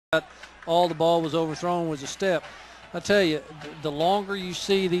all the ball was overthrown was a step. I tell you, the longer you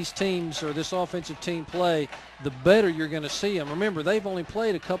see these teams or this offensive team play, the better you're going to see them. Remember, they've only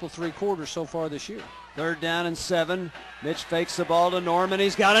played a couple, 3 quarters so far this year. 3rd down and 7. Mitch fakes the ball to Norman.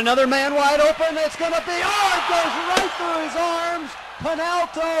 He's got another man wide open. It's going to be, it goes right through his arms.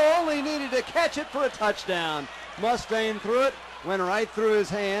 Penalto only needed to catch it for a touchdown. Mustain threw it, went right through his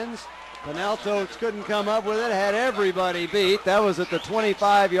hands. Penalto couldn't come up with it, had everybody beat. That was at the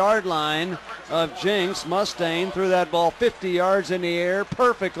 25-yard line of Jenks. Mustain threw that ball 50 yards in the air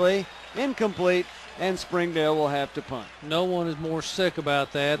perfectly, incomplete, and Springdale will have to punt. No one is more sick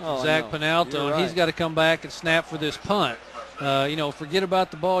about that than Zach Penalto, and he's got to come back and snap for this punt. Forget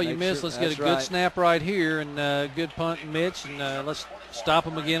about the ball you missed. Let's get a good snap right here, and good punt and Mitch, and let's stop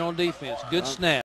him again on defense. Good snap.